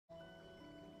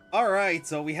Alright,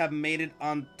 so we have made it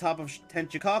on top of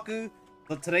Tenchikaku.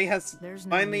 So today has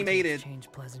finally made it.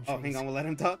 Oh, hang on, we'll let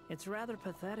him talk. It's rather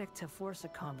pathetic to force a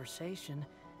conversation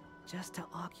just to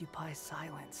occupy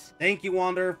silence. Thank you,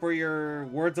 Wander, for your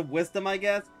words of wisdom, I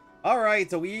guess.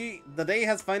 Alright, so the day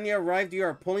has finally arrived. You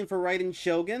are pulling for Raiden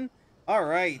Shogun.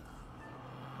 Alright.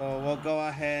 So we'll go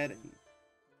ahead and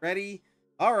ready.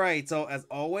 Alright, so as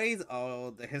always,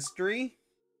 the history.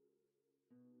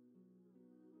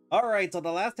 Alright, so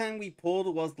the last time we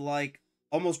pulled was like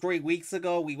almost 3 weeks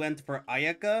ago. We went for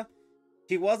Ayaka.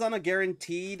 She was on a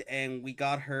guaranteed and we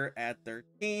got her at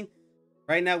 13.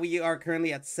 Right now we are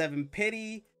currently at 7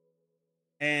 pity.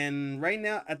 And right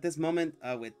now at this moment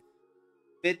with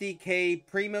 50k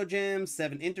Primo Gems,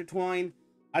 7 intertwine.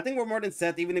 I think we're more than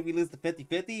set even if we lose the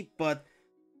 50-50. But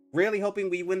really hoping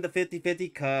we win the 50-50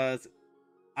 because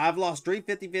I've lost 3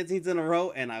 50-50s in a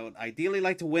row. And I would ideally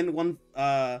like to win one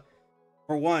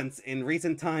for once in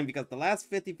recent time, because the last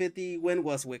 50-50 win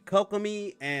was with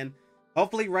Kokomi, and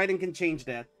hopefully Raiden can change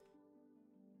that.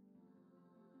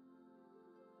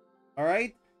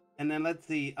 Alright, and then let's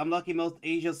see. Unlucky most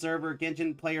Asia server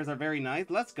Genshin players are very nice.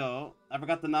 Let's go. I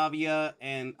forgot the Navia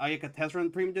and Ayaka test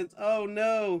run premiums. Oh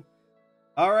no.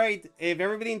 Alright, if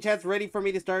everybody in chat's ready for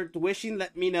me to start wishing,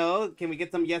 let me know. Can we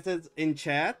get some yeses in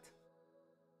chat?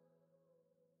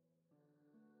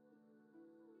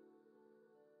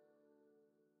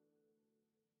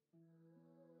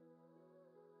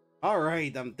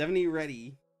 Alright, I'm definitely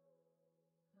ready.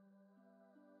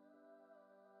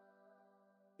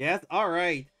 Yes,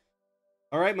 alright.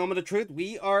 Alright, moment of truth.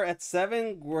 We are at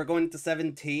 7. We're going to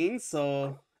 17,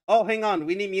 so... Oh, hang on.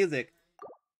 We need music.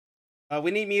 We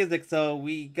need music, so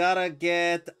we gotta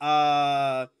get...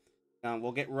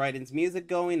 we'll get Raiden's music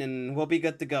going, and we'll be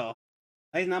good to go.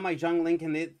 Right now, my Zhongling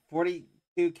can hit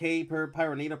 42k per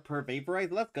Pyronita per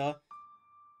Vaporize. Let's go.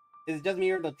 Is it just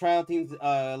me or the trial teams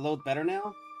load better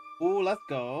now? Ooh, let's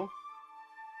go.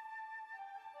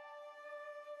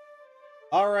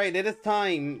 Alright, it is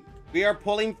time. We are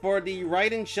pulling for the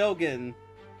Raiden Shogun.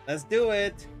 Let's do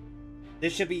it.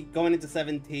 This should be going into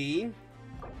 17.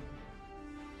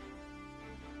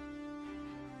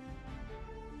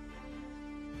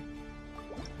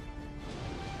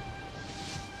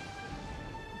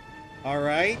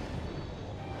 Alright.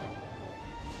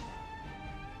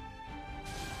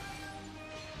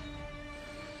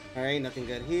 Alright, nothing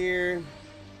good here.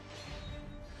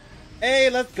 Hey,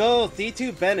 let's go.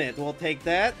 C2 Bennett. We'll take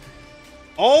that.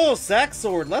 Oh, Sack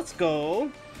Sword. Let's go.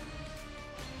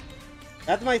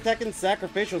 That's my second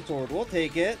sacrificial sword. We'll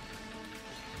take it.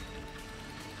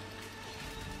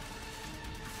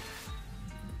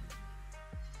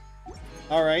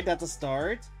 Alright, that's a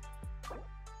start.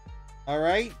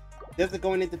 Alright. This is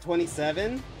going into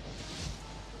 27.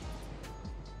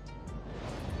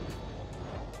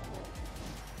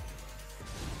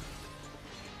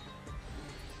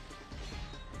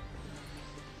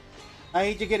 I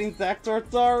hate you getting Sack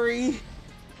Sword, sorry.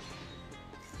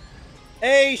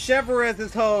 Hey, Chevrez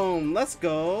is home. Let's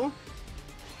go.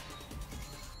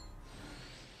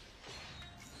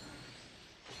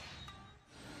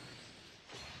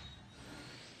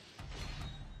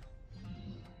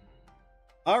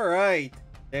 Alright.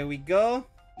 There we go.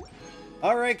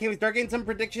 Alright, can we start getting some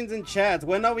predictions in chat?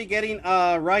 When are we getting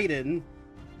Raiden?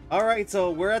 Alright,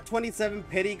 so we're at 27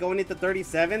 pity going into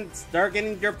 37. Start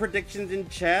getting your predictions in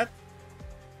chat.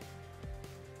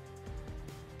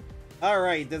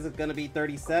 Alright, this is gonna be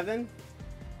 37.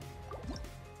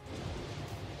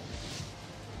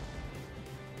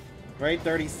 Right,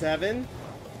 37.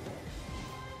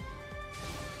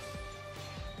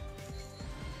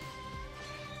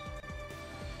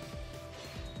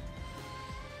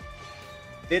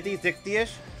 $50,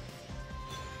 60-ish.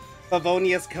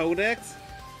 Favonius Codex.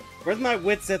 Where's my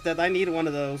wit set that I need one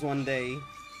of those one day?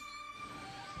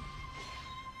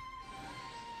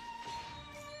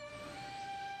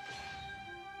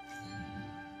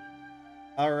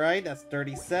 Alright, that's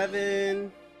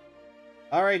 37.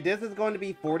 Alright, this is going to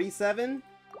be 47.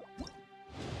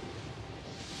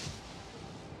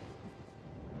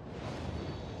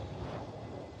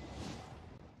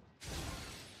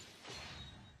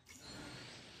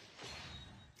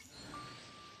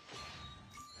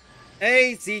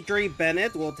 Hey, C3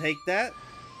 Bennett, we'll take that.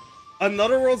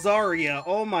 Another Rosaria.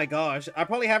 Oh my gosh. I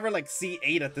probably have her like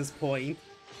C8 at this point.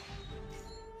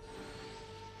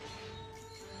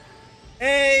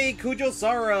 Hey, Kujo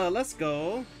Sara, let's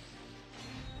go.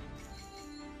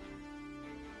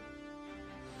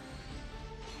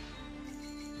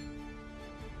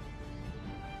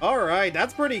 Alright,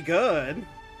 that's pretty good.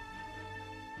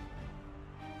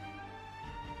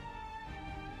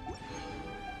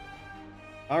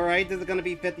 Alright, this is gonna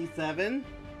be 57.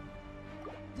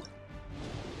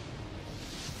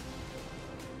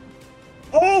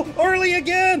 Oh, early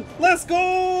again! Let's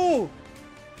go!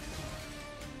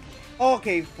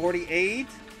 Okay, 48.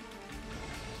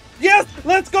 Yes,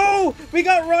 let's go! We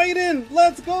got Raiden!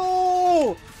 Let's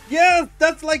go! Yes,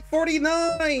 that's like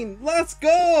 49! Let's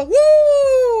go!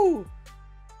 Woo!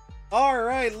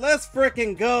 Alright, let's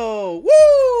frickin' go!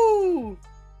 Woo!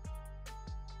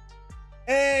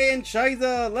 Hey, and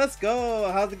Shiza, let's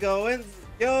go! How's it going?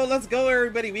 Yo, let's go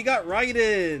everybody, we got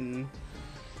Raiden!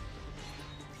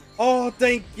 Oh,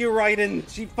 thank you, Raiden!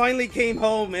 She finally came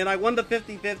home and I won the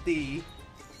 50-50!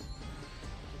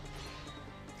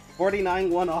 49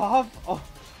 one off? Oh.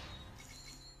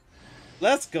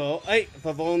 Let's go! Hey,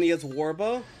 Favonia's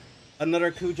Warbo.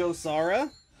 Another Kujo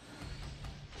Sara.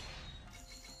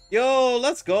 Yo,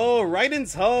 let's go!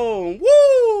 Raiden's home!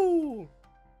 Woo!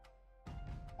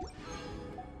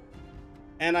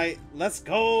 And let's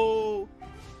go!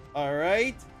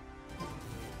 Alright.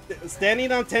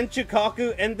 Standing on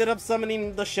Tenchukaku ended up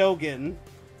summoning the Shogun.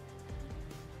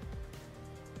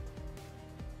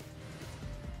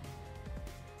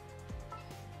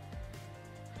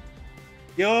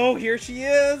 Yo, here she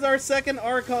is, our second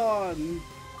Archon!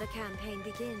 The campaign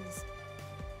begins.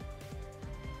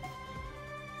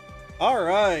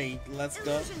 Alright, let's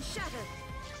go.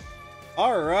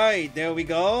 Alright, there we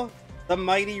go. The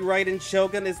mighty Raiden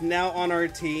Shogun is now on our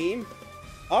team.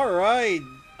 Alright,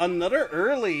 another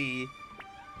early.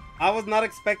 I was not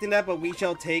expecting that, but we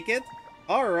shall take it.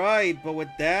 Alright, but with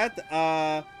that,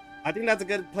 I think that's a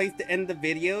good place to end the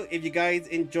video. If you guys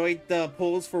enjoyed the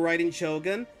pulls for Raiden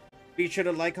Shogun, be sure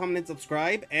to like, comment, and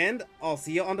subscribe, and I'll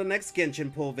see you on the next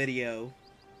Genshin pull video.